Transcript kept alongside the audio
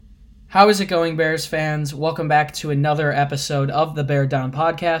How is it going, Bears fans? Welcome back to another episode of the Bear Down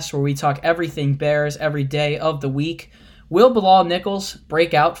Podcast, where we talk everything Bears every day of the week. Will Bilal Nichols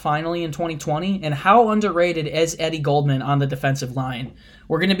break out finally in 2020? And how underrated is Eddie Goldman on the defensive line?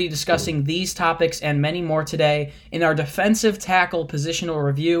 We're going to be discussing these topics and many more today in our defensive tackle positional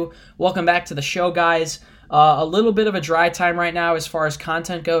review. Welcome back to the show, guys. A little bit of a dry time right now as far as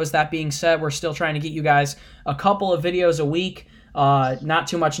content goes. That being said, we're still trying to get you guys a couple of videos a week. Not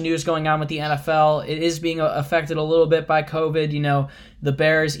too much news going on with the NFL. It is being affected a little bit by COVID. You know, the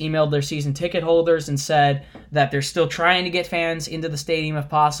Bears emailed their season ticket holders and said that they're still trying to get fans into the stadium if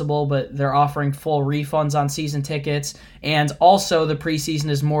possible, but they're offering full refunds on season tickets. And also the preseason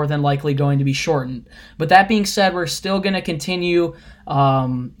is more than likely going to be shortened. But that being said, we're still going to continue.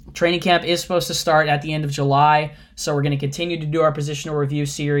 Training camp is supposed to start at the end of July, so we're going to continue to do our positional review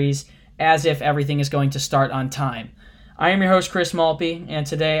series as if everything is going to start on time. I am your host, Chris Malpe, and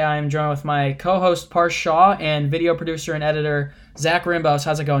today I am joined with my co-host, Parth Shaw, and video producer and editor, Zach Rimbos.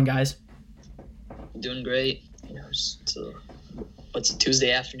 How's it going, guys? Doing great. It's a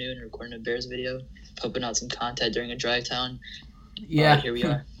Tuesday afternoon, recording a Bears video, pumping out some content during a drive town. Yeah. Here we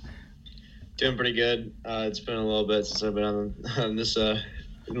are. Doing pretty good. It's been a little bit since I've been on this. It's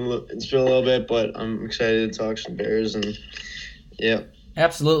been a little bit, but I'm excited to talk some Bears, and yeah.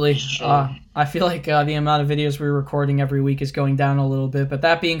 Absolutely. I feel like the amount of videos we're recording every week is going down a little bit. But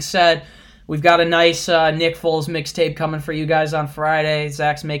that being said, we've got a nice Nick Foles mixtape coming for you guys on Friday.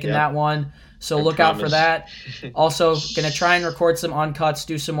 Zach's making that one, so look out for that. Also, going to try and record some uncuts,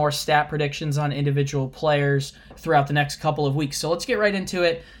 do some more stat predictions on individual players throughout the next couple of weeks. So let's get right into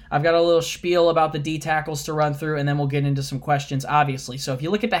it. I've got a little spiel about the D tackles to run through, and then we'll get into some questions, obviously. So if you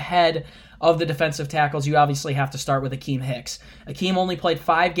look at the head of the defensive tackles, you obviously have to start with Akiem Hicks. Akiem only played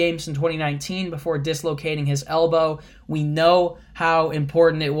 5 games in 2019 before dislocating his elbow. We know how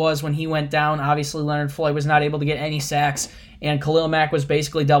important it was when he went down. Obviously, Leonard Floyd was not able to get any sacks, and Khalil Mack was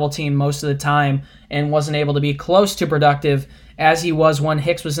basically double-teamed most of the time and wasn't able to be close to productive as he was when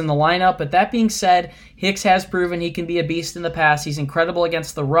Hicks was in the lineup. But that being said, Hicks has proven he can be a beast in the past. He's incredible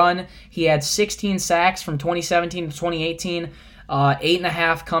against the run. He had 16 sacks from 2017 to 2018,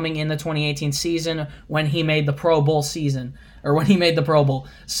 8.5 coming in the 2018 season when he made the Pro Bowl season, or when he made the Pro Bowl.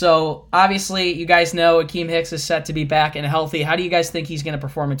 So obviously, you guys know Akiem Hicks is set to be back and healthy. How do you guys think he's going to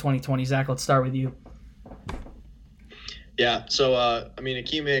perform in 2020? Zach, let's start with you. Yeah, so,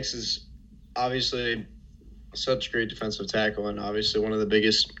 Akiem Hicks is obviously such a great defensive tackle and obviously one of the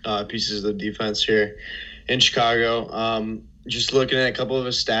biggest pieces of the defense here in Chicago. Just looking at a couple of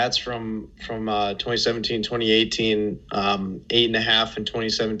his stats from 2017, 2018, 8.5 in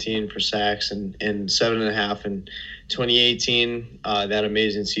 2017 for sacks and 7.5 in 2018, that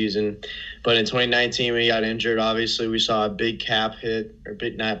amazing season. But in 2019, when he got injured, obviously we saw a big hit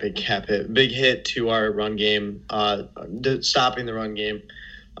to our run game, stopping the run game.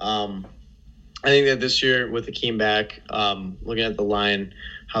 I think that this year with Akiem back, looking at the line,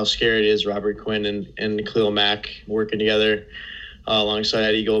 how scary it is, Robert Quinn and Khalil Mack working together alongside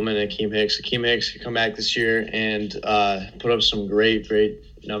Eddie Goldman and Akiem Hicks. Akiem Hicks could come back this year and put up some great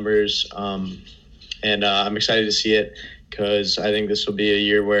numbers. And I'm excited to see it because I think this will be a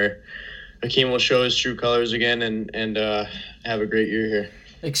year where Akiem will show his true colors again and have a great year here.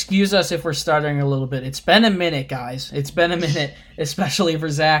 Excuse us if we're stuttering a little bit. It's been a minute, guys. It's been a minute, especially for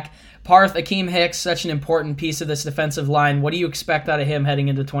Zach. Parth, Akiem Hicks, such an important piece of this defensive line. What do you expect out of him heading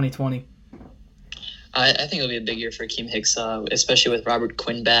into 2020? I think it'll be a big year for Akiem Hicks, especially with Robert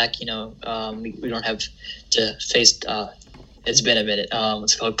Quinn back. We don't have to face it's been a minute.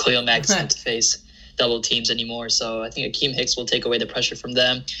 What's it called? Khalil Mack doesn't have to face double teams anymore. So I think Akiem Hicks will take away the pressure from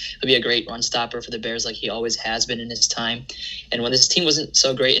them. He'll be a great run stopper for the Bears like he always has been in his time. And when this team wasn't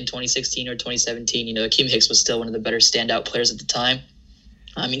so great in 2016 or 2017, Akiem Hicks was still one of the better standout players at the time.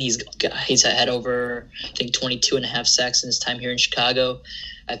 I mean, he's had over, I think, 22.5 sacks in his time here in Chicago.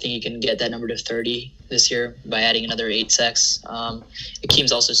 I think he can get that number to 30 this year by adding another 8 sacks.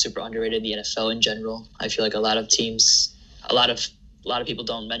 Akeem's also super underrated in the NFL in general. I feel like a lot of people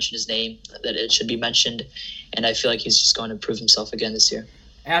don't mention his name, that it should be mentioned, and I feel like he's just going to prove himself again this year.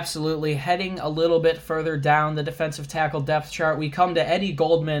 Absolutely. Heading a little bit further down the defensive tackle depth chart, we come to Eddie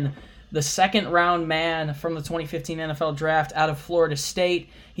Goldman, the second-round man from the 2015 NFL Draft out of Florida State.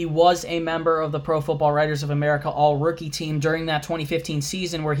 He was a member of the Pro Football Writers of America All-Rookie team during that 2015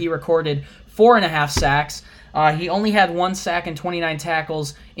 season where he recorded 4.5 sacks. He only had 1 sack and 29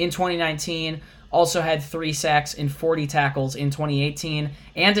 tackles in 2019, also had 3 sacks and 40 tackles in 2018,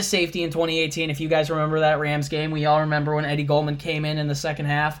 and a safety in 2018. If you guys remember that Rams game, we all remember when Eddie Goldman came in the second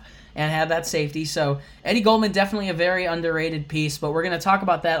half and had that safety. So Eddie Goldman, definitely a very underrated piece, but we're going to talk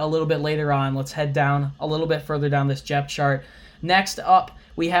about that a little bit later on. Let's head down a little bit further down this depth chart. Next up,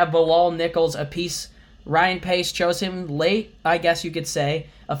 we have Bilal Nichols, a piece. Ryan Pace chose him late, I guess you could say,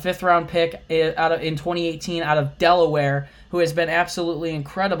 a fifth-round pick in 2018 out of Delaware, who has been absolutely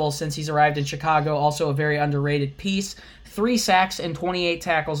incredible since he's arrived in Chicago. Also a very underrated piece. 3 sacks and 28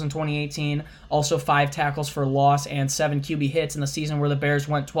 tackles in 2018. Also 5 tackles for loss and 7 QB hits in the season where the Bears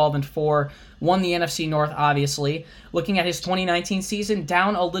went 12-4. Won the NFC North, obviously. Looking at his 2019 season,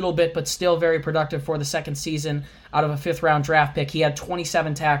 down a little bit, but still very productive for the second season out of a fifth-round draft pick. He had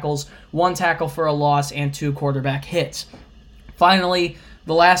 27 tackles, 1 tackle for a loss, and 2 quarterback hits. Finally,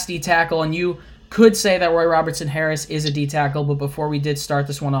 the last D tackle, and you could say that Roy Robertson Harris is a D tackle, but before we did start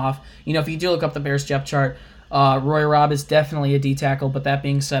this one off, if you do look up the Bears depth chart, Roy Robb is definitely a D tackle, but that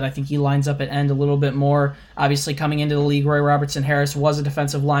being said, I think he lines up at end a little bit more. Obviously, coming into the league, Roy Robertson Harris was a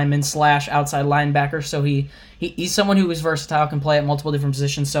defensive lineman / outside linebacker, so he's someone who is versatile, can play at multiple different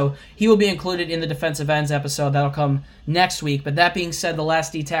positions, so he will be included in the defensive ends episode. That'll come next week. But that being said, the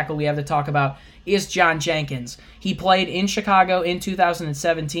last D tackle we have to talk about is John Jenkins. He played in Chicago in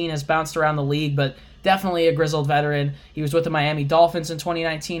 2017, has bounced around the league, but definitely a grizzled veteran. He was with the Miami Dolphins in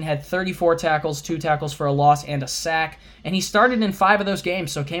 2019, had 34 tackles, 2 tackles for a loss, and a sack. And he started in 5 of those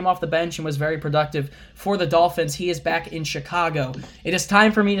games, so came off the bench and was very productive for the Dolphins. He is back in Chicago. It is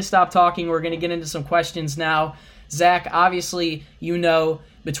time for me to stop talking. We're going to get into some questions now. Zach, obviously,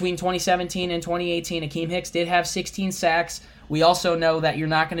 between 2017 and 2018, Akiem Hicks did have 16 sacks. We also know that you're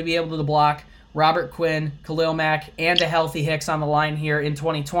not going to be able to block Robert Quinn, Khalil Mack, and a healthy Hicks on the line here in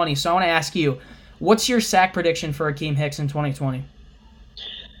 2020. So I want to ask you, what's your sack prediction for Akiem Hicks in 2020?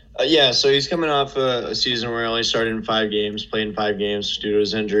 So he's coming off a season where he only started in 5 games, played in 5 games due to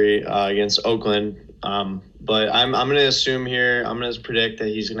his injury against Oakland. But I'm going to assume here, I'm going to predict that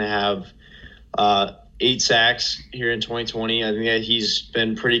he's going to have 8 sacks here in 2020. I think that he's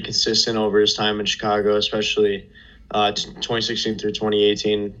been pretty consistent over his time in Chicago, especially 2016 through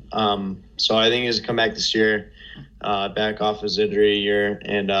 2018. So I think he's going to come back this year, back off his injury year,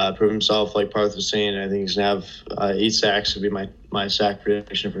 and prove himself, like Parth was saying. I think he's going to have 8 sacks would be my sack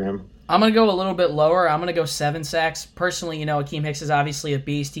prediction for him. I'm going to go a little bit lower. I'm going to go 7 sacks. Personally, Akiem Hicks is obviously a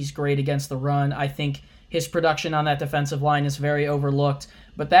beast. He's great against the run. I think his production on that defensive line is very overlooked.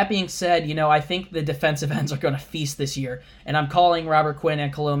 But that being said, I think the defensive ends are going to feast this year. And I'm calling Robert Quinn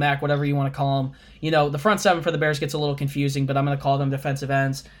and Khalil Mack, whatever you want to call them. The front 7 for the Bears gets a little confusing, but I'm going to call them defensive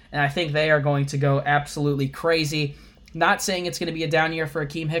ends. And I think they are going to go absolutely crazy. Not saying it's going to be a down year for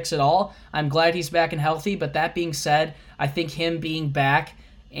Akiem Hicks at all. I'm glad he's back and healthy. But that being said, I think him being back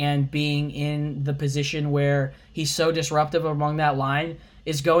and being in the position where he's so disruptive among that line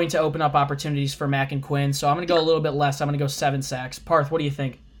is going to open up opportunities for Mack and Quinn. So I'm going to go a little bit less. I'm going to go 7 sacks. Parth, what do you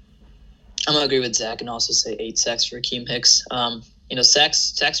think? I'm going to agree with Zach and also say 8 sacks for Akiem Hicks.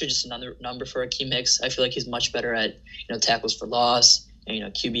 Sacks are just another number for Akiem Hicks. I feel like he's much better at, tackles for loss and,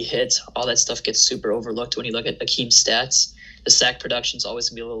 QB hits. All that stuff gets super overlooked when you look at Akiem's stats. The sack production is always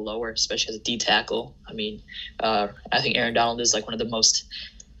going to be a little lower, especially as a D tackle. I think Aaron Donald is like one of the most,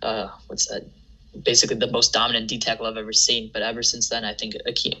 basically the most dominant D tackle I've ever seen. But ever since then, I think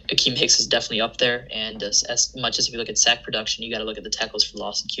Akiem Hicks is definitely up there. And as much as if you look at sack production, you got to look at the tackles for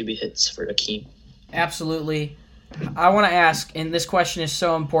loss and QB hits for Akiem. Absolutely. I want to ask, and this question is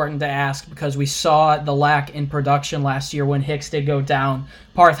so important to ask because we saw the lack in production last year when Hicks did go down.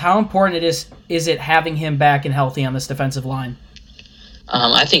 Parth, how important is it having him back and healthy on this defensive line?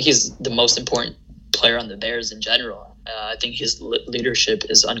 I think he's the most important player on the Bears in general. I think his leadership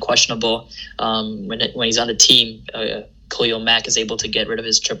is unquestionable. When he's on the team, Khalil Mack is able to get rid of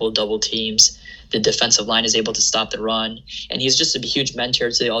his triple-double teams. The defensive line is able to stop the run. And he's just a huge mentor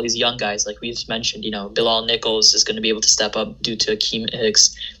to all these young guys. Like we've mentioned, Bilal Nichols is going to be able to step up due to Akiem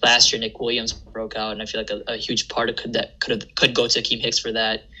Hicks. Last year, Nick Williams broke out, and I feel like a huge part of could go to Akiem Hicks for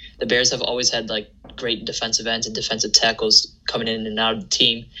that. The Bears have always had great defensive ends and defensive tackles coming in and out of the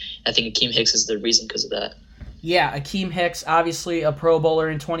team. I think Akiem Hicks is the reason because of that. Yeah, Akiem Hicks, obviously a Pro Bowler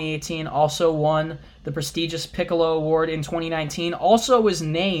in 2018, also won the prestigious Piccolo Award in 2019, also was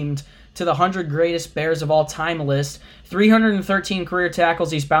named to the 100 greatest Bears of all time list. 313 career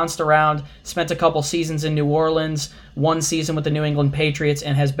tackles. He's bounced around, spent a couple seasons in New Orleans, 1 season with the New England Patriots,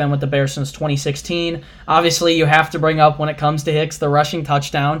 and has been with the Bears since 2016. Obviously, you have to bring up, when it comes to Hicks, the rushing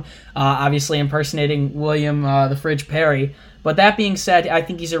touchdown, obviously impersonating William the Fridge Perry. But that being said, I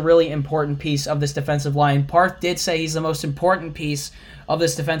think he's a really important piece of this defensive line. Parth did say he's the most important piece of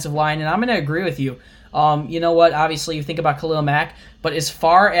this defensive line, and I'm going to agree with you. You know what? Obviously, you think about Khalil Mack, but as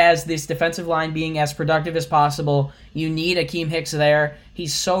far as this defensive line being as productive as possible, you need Akiem Hicks there.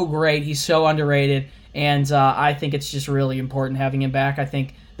 He's so great. He's so underrated, and I think it's just really important having him back. I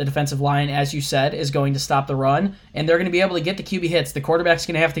think the defensive line, as you said, is going to stop the run, and they're going to be able to get the QB hits. The quarterback's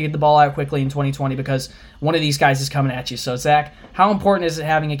going to have to get the ball out quickly in 2020 because one of these guys is coming at you. So, Zach, how important is it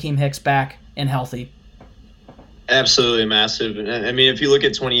having Akiem Hicks back and healthy? Absolutely massive. I mean, if you look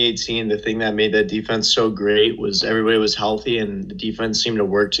at 2018, the thing that made that defense so great was everybody was healthy and the defense seemed to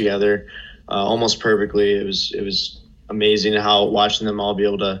work together almost perfectly. It was amazing how watching them all be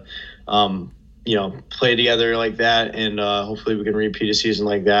able to, play together like that. And hopefully we can repeat a season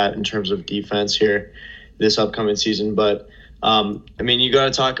like that in terms of defense here this upcoming season. But you got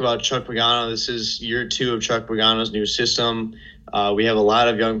to talk about Chuck Pagano. This is year 2 of Chuck Pagano's new system. We have a lot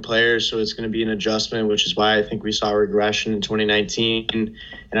of young players, so it's going to be an adjustment, which is why I think we saw regression in 2019.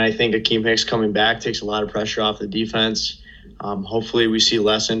 And I think Akiem Hicks coming back takes a lot of pressure off the defense. Hopefully we see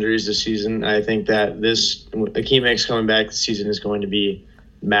less injuries this season. I think that Akiem Hicks coming back this season is going to be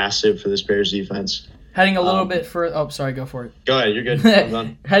massive for this Bears defense. Heading a little bit further... Oh, sorry, go for it. Go ahead, you're good. I'm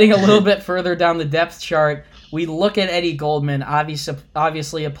done. Heading a little bit further down the depth chart, we look at Eddie Goldman,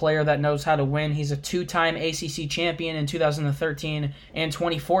 obviously a player that knows how to win. He's a 2-time ACC champion in 2013 and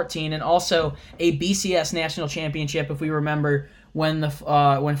 2014, and also a BCS national championship, if we remember, when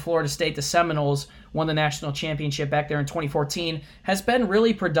Florida State, the Seminoles, won the national championship back there in 2014, has been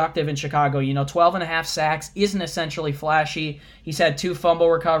really productive in Chicago. 12.5 sacks isn't essentially flashy. He's had 2 fumble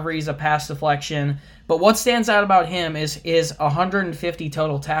recoveries, a pass deflection. But what stands out about him is 150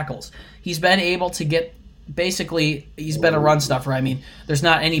 total tackles. He's been able to get, basically, he's been a run stuffer. I mean, there's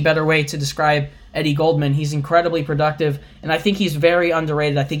not any better way to describe Eddie Goldman. He's incredibly productive, and I think he's very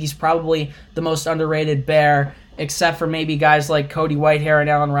underrated. I think he's probably the most underrated Bear, except for maybe guys like Cody Whitehair and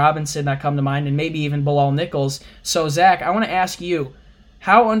Allen Robinson that come to mind, and maybe even Bilal Nichols. So, Zach, I want to ask you,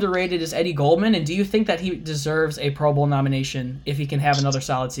 how underrated is Eddie Goldman, and do you think that he deserves a Pro Bowl nomination if he can have another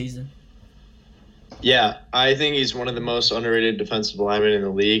solid season? Yeah, I think he's one of the most underrated defensive linemen in the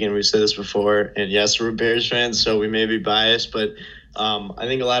league, and we've said this before. And yes, we're Bears fans, so we may be biased, but I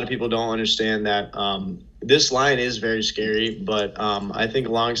think a lot of people don't understand that this line is very scary. But I think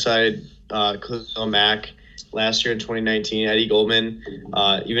alongside Khalil Mack last year in 2019, Eddie Goldman,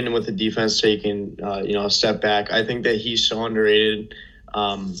 even with the defense taking a step back, I think that he's so underrated.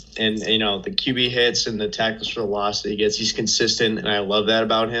 And the QB hits and the tackles for the loss that he gets, he's consistent, and I love that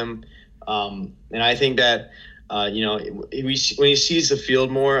about him. And I think that, when he sees the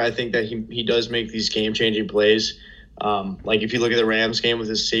field more, I think that he does make these game-changing plays. Like if you look at the Rams game with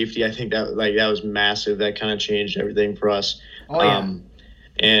his safety, I think that was massive. That kind of changed everything for us. Oh, yeah.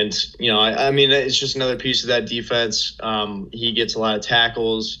 It's just another piece of that defense. He gets a lot of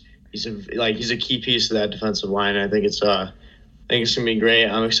tackles. He's a key piece of that defensive line. I think it's gonna be great.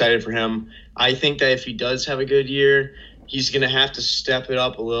 I'm excited for him. I think that if he does have a good year, he's going to have to step it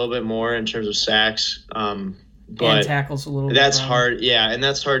up a little bit more in terms of sacks. But and tackles a little bit. That's hard. Yeah, and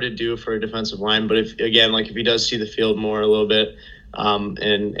that's hard to do for a defensive line. But if he does see the field more a little bit,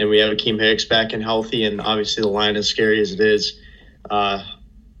 and we have Akiem Hicks back and healthy, and obviously the line is scary as it is,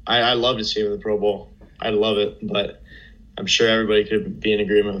 I love to see him in the Pro Bowl. I love it, but I'm sure everybody could be in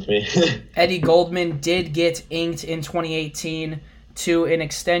agreement with me. Eddie Goldman did get inked in 2018 to an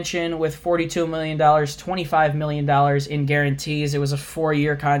extension with $42 million, $25 million in guarantees. It was a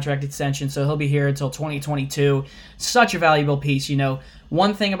 4-year contract extension, so he'll be here until 2022. Such a valuable piece.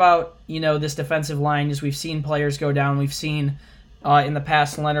 One thing about, this defensive line is we've seen players go down. We've seen in the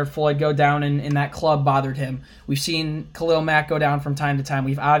past Leonard Floyd go down and that club bothered him. We've seen Khalil Mack go down from time to time.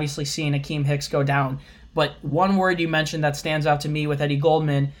 We've obviously seen Akiem Hicks go down. But one word you mentioned that stands out to me with Eddie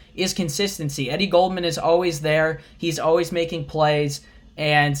Goldman is consistency. Eddie Goldman is always there. He's always making plays,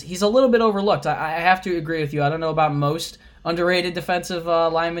 and he's a little bit overlooked. I have to agree with you. I don't know about most underrated defensive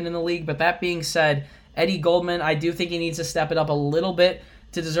linemen in the league, but that being said, Eddie Goldman, I do think he needs to step it up a little bit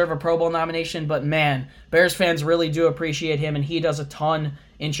to deserve a Pro Bowl nomination, but man, Bears fans really do appreciate him, and he does a ton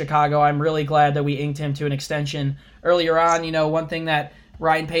in Chicago. I'm really glad that we inked him to an extension earlier on. One thing that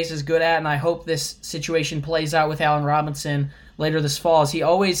Ryan Pace is good at, and I hope this situation plays out with Allen Robinson later this fall, is he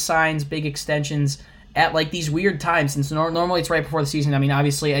always signs big extensions at these weird times. Since normally it's right before the season. I mean,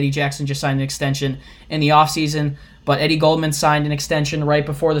 obviously Eddie Jackson just signed an extension in the offseason, but Eddie Goldman signed an extension right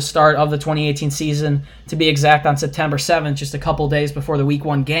before the start of the 2018 season, to be exact on September 7th, just a couple days before the Week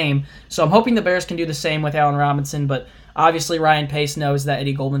 1 game. So I'm hoping the Bears can do the same with Allen Robinson, but obviously Ryan Pace knows that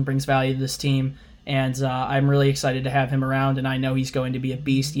Eddie Goldman brings value to this team, and I'm really excited to have him around, and I know he's going to be a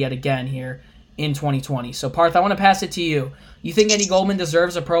beast yet again here in 2020. So, Parth, I want to pass it to you. You think Eddie Goldman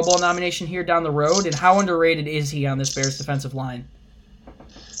deserves a Pro Bowl nomination here down the road, and how underrated is he on this Bears defensive line?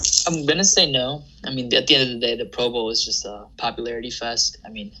 I'm going to say no. I mean, at the end of the day, the Pro Bowl is just a popularity fest. I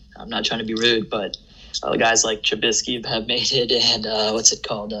mean, I'm not trying to be rude, but guys like Trubisky have made it, and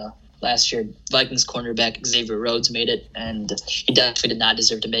last year, Vikings cornerback Xavier Rhodes made it, and he definitely did not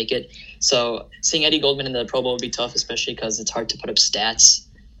deserve to make it. So seeing Eddie Goldman in the Pro Bowl would be tough, especially because it's hard to put up stats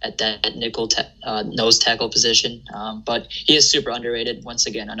at that nickel nose tackle position. But he is super underrated. Once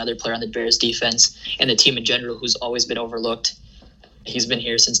again, another player on the Bears defense and the team in general who's always been overlooked. He's been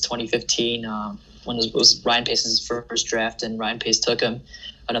here since 2015 when it was Ryan Pace's first draft, and Ryan Pace took him.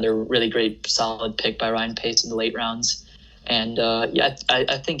 Another really great, solid pick by Ryan Pace in the late rounds. And,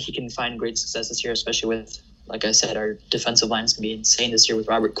 I think he can find great success this year, especially with, like I said, our defensive line is going to be insane this year with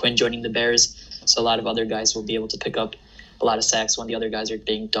Robert Quinn joining the Bears. So a lot of other guys will be able to pick up a lot of sacks when the other guys are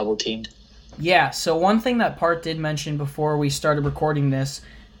being double-teamed. Yeah, so one thing that Parth did mention before we started recording this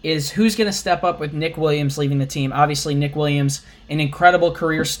is who's going to step up with Nick Williams leaving the team. Obviously, Nick Williams, an incredible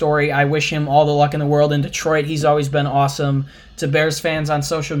career story. I wish him all the luck in the world in Detroit. He's always been awesome to Bears fans on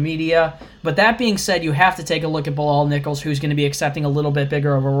social media. But that being said, you have to take a look at Bilal Nichols, who's going to be accepting a little bit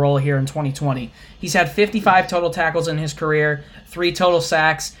bigger of a role here in 2020. He's had 55 total tackles in his career, 3 total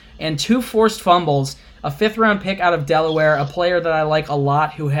sacks, and 2 forced fumbles. A 5th-round pick out of Delaware, a player that I like a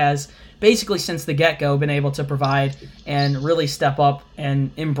lot who has basically since the get-go been able to provide and really step up and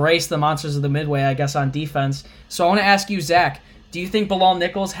embrace the monsters of the Midway, I guess, on defense. So I want to ask you, Zach, do you think Bilal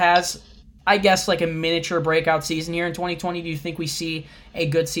Nichols has, I guess, like a miniature breakout season here in 2020? Do you think we see a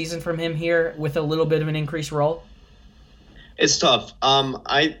good season from him here with a little bit of an increased role? It's tough.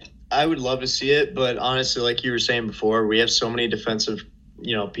 I would love to see it, but honestly, like you were saying before, we have so many defensive,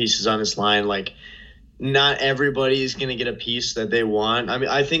 pieces on this line. Like, not everybody is going to get a piece that they want. I mean,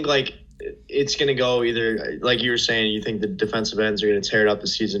 I think it's going to go either, like you were saying, you think the defensive ends are going to tear it up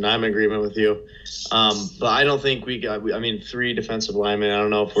this season. I'm in agreement with you. But I don't think 3 defensive linemen, I don't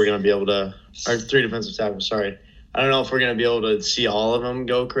know if we're going to be able to, or 3 defensive tackles, sorry. I don't know if we're going to be able to see all of them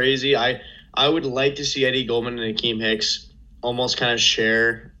go crazy. I would like to see Eddie Goldman and Akeem Hicks almost kind of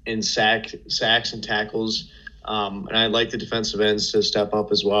share in sacks and tackles. And I'd like the defensive ends to step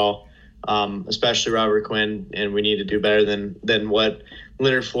up as well, especially Robert Quinn, and we need to do better than what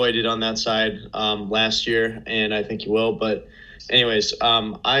Leonard Floyd did on that side last year, and I think he will. But anyways,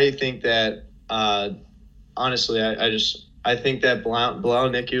 I think that honestly, I think that Bilal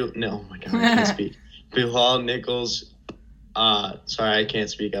Nichols. No, oh my God, I can't speak. Bilal Nichols. Sorry, I can't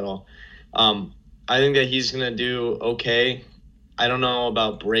speak at all. I think that he's gonna do okay. I don't know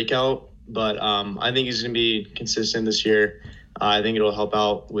about breakout, but I think he's gonna be consistent this year. I think it'll help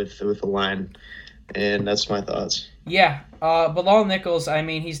out with the line, and that's my thoughts. Yeah, Bilal Nichols, I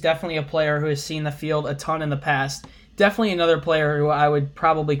mean, he's definitely a player who has seen the field a ton in the past. Definitely another player who I would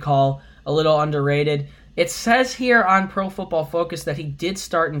probably call a little underrated. It says here on Pro Football Focus that he did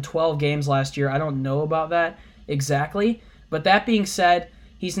start in 12 games last year. I don't know about that exactly. But that being said,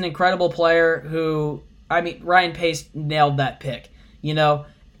 he's an incredible player who, I mean, Ryan Pace nailed that pick.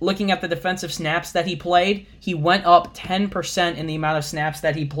 Looking at the defensive snaps that he played, he went up 10% in the amount of snaps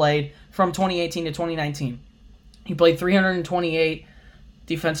that he played from 2018 to 2019. He played 328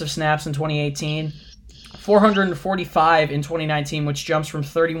 defensive snaps in 2018, 445 in 2019, which jumps from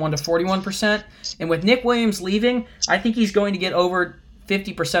 31 to 41%. And with Nick Williams leaving, I think he's going to get over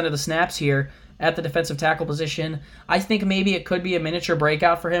 50% of the snaps here at the defensive tackle position. I think maybe it could be a miniature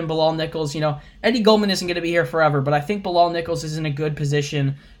breakout for him. Bilal Nichols, Eddie Goldman isn't going to be here forever, but I think Bilal Nichols is in a good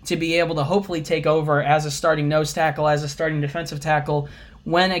position to be able to hopefully take over as a starting nose tackle, as a starting defensive tackle,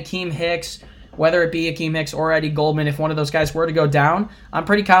 when Akeem Hicks, whether it be Akeem Hicks or Eddie Goldman, if one of those guys were to go down, I'm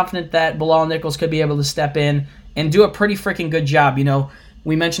pretty confident that Bilal Nichols could be able to step in and do a pretty freaking good job.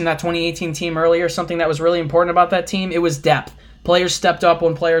 We mentioned that 2018 team earlier. Something that was really important about that team, it was depth. Players stepped up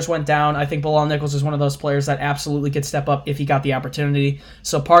when players went down. I think Bilal Nichols is one of those players that absolutely could step up if he got the opportunity.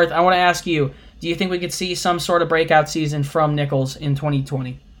 So, Parth, I want to ask you, do you think we could see some sort of breakout season from Nichols in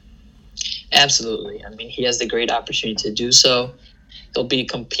 2020? Absolutely. I mean, he has the great opportunity to do so. He'll be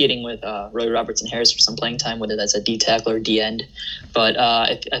competing with Roy Robertson Harris for some playing time, whether that's a D tackle or D end. But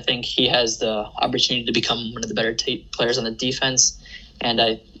I think he has the opportunity to become one of the better players on the defense, and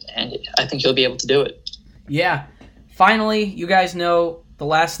I think he'll be able to do it. Yeah. Finally, you guys know the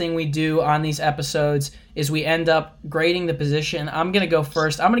last thing we do on these episodes is we end up grading the position. I'm going to go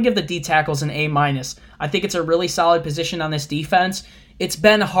first. I'm going to give the D tackles an A-. I think it's a really solid position on this defense. It's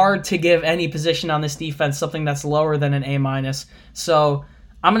been hard to give any position on this defense something that's lower than an A-. So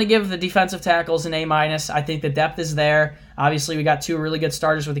I'm going to give the defensive tackles an A-. I think the depth is there. Obviously, we got two really good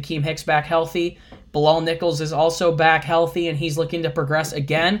starters with Akiem Hicks back healthy. Bilal Nichols is also back healthy, and he's looking to progress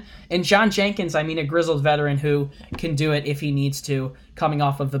again. And John Jenkins, a grizzled veteran who can do it if he needs to, coming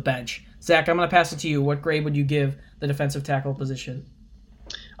off of the bench. Zach, I'm going to pass it to you. What grade would you give the defensive tackle position?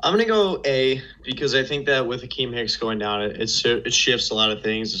 I'm going to go A, because I think that with Akiem Hicks going down, it shifts a lot of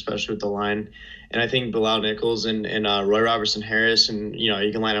things, especially with the line. And I think Bilal Nichols and Roy Robertson Harris, and you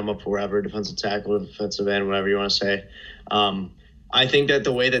can line them up wherever, defensive tackle, defensive end, whatever you want to say. I think that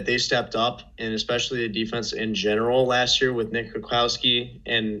the way that they stepped up, and especially the defense in general last year with Nick Kwiatkowski,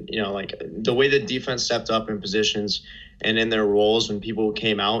 and the way the defense stepped up in positions and in their roles when people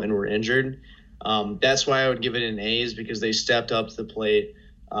came out and were injured, that's why I would give it an A, is because they stepped up to the plate.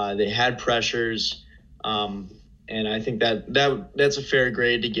 They had pressures, and I think that's a fair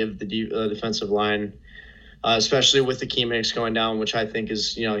grade to give the defensive line, especially with the Akiem Hicks going down, which I think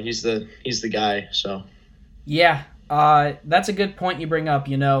is he's the guy. So yeah, that's a good point you bring up.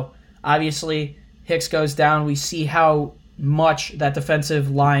 Obviously Hicks goes down. We see how much that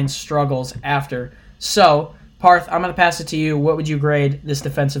defensive line struggles after. So Parth, I'm going to pass it to you. What would you grade this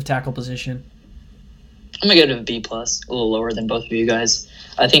defensive tackle position? I'm going to give it a B+, a little lower than both of you guys.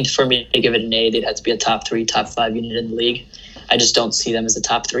 I think for me to give it an A, they'd have to be a top 3, top 5 unit in the league. I just don't see them as a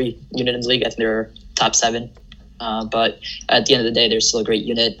top 3 unit in the league. I think they're top 7. But at the end of the day, they're still a great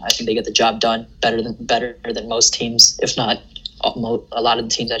unit. I think they get the job done better than most teams, if not a lot of the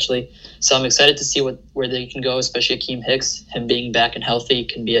teams, actually. So I'm excited to see where they can go, especially Akiem Hicks. Him being back and healthy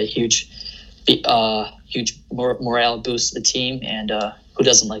can be a huge morale boost to the team. And who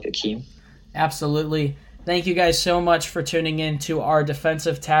doesn't like Akiem? Absolutely. Thank you guys so much for tuning in to our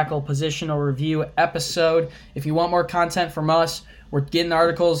defensive tackle positional review episode. If you want more content from us, we're getting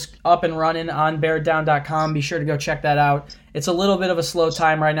articles up and running on beardown.com. Be sure to go check that out. It's a little bit of a slow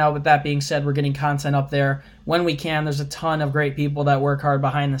time right now. With that being said, we're getting content up there when we can. There's a ton of great people that work hard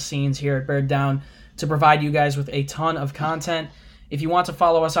behind the scenes here at Bear Down to provide you guys with a ton of content. If you want to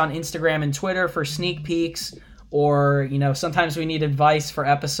follow us on Instagram and Twitter for sneak peeks, or, sometimes we need advice for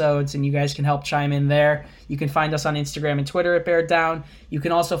episodes and you guys can help chime in there. You can find us on Instagram and Twitter at Bear Down. You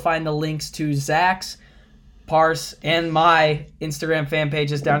can also find the links to Zach's, Parse, and my Instagram fan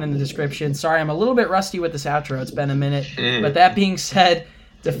pages down in the description. Sorry, I'm a little bit rusty with this outro. It's been a minute. But that being said,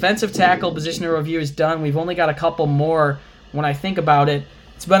 defensive tackle positional review is done. We've only got a couple more when I think about it.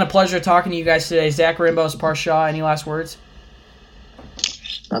 It's been a pleasure talking to you guys today. Zach Rimbos, Parse Shaw, any last words?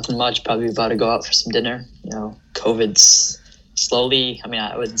 Nothing much. Probably about to go out for some dinner. COVID's slowly,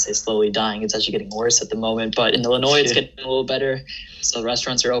 I wouldn't say slowly dying. It's actually getting worse at the moment. But in Illinois, it's getting a little better. So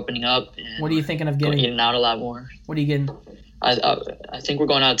restaurants are opening up. And what are you thinking of getting? Eating out a lot more. What are you getting? I think we're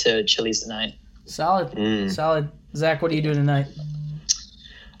going out to Chili's tonight. Solid. Solid. Zach, what are you doing tonight?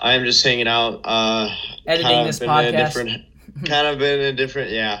 I am just hanging out. Editing this podcast.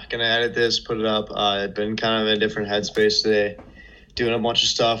 Gonna edit this, put it up. I've been kind of in a different headspace today. Doing a bunch of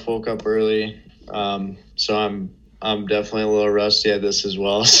stuff, woke up early, so I'm definitely a little rusty at this as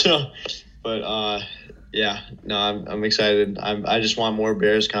well. So, but I'm excited. I just want more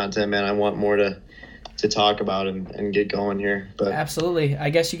Bears content, man. I want more to talk about and get going here. But absolutely, I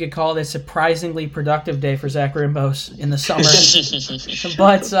guess you could call it a surprisingly productive day for Zach Rimbos in the summer.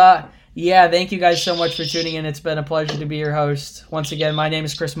 But thank you guys so much for tuning in. It's been a pleasure to be your host. Once again, my name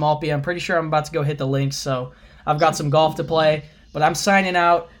is Chris Malpe. I'm pretty sure I'm about to go hit the links, so I've got some golf to play. But I'm signing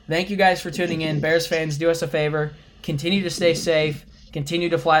out. Thank you guys for tuning in. Bears fans, do us a favor. Continue to stay safe. Continue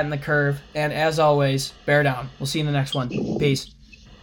to flatten the curve. And as always, bear down. We'll see you in the next one. Peace.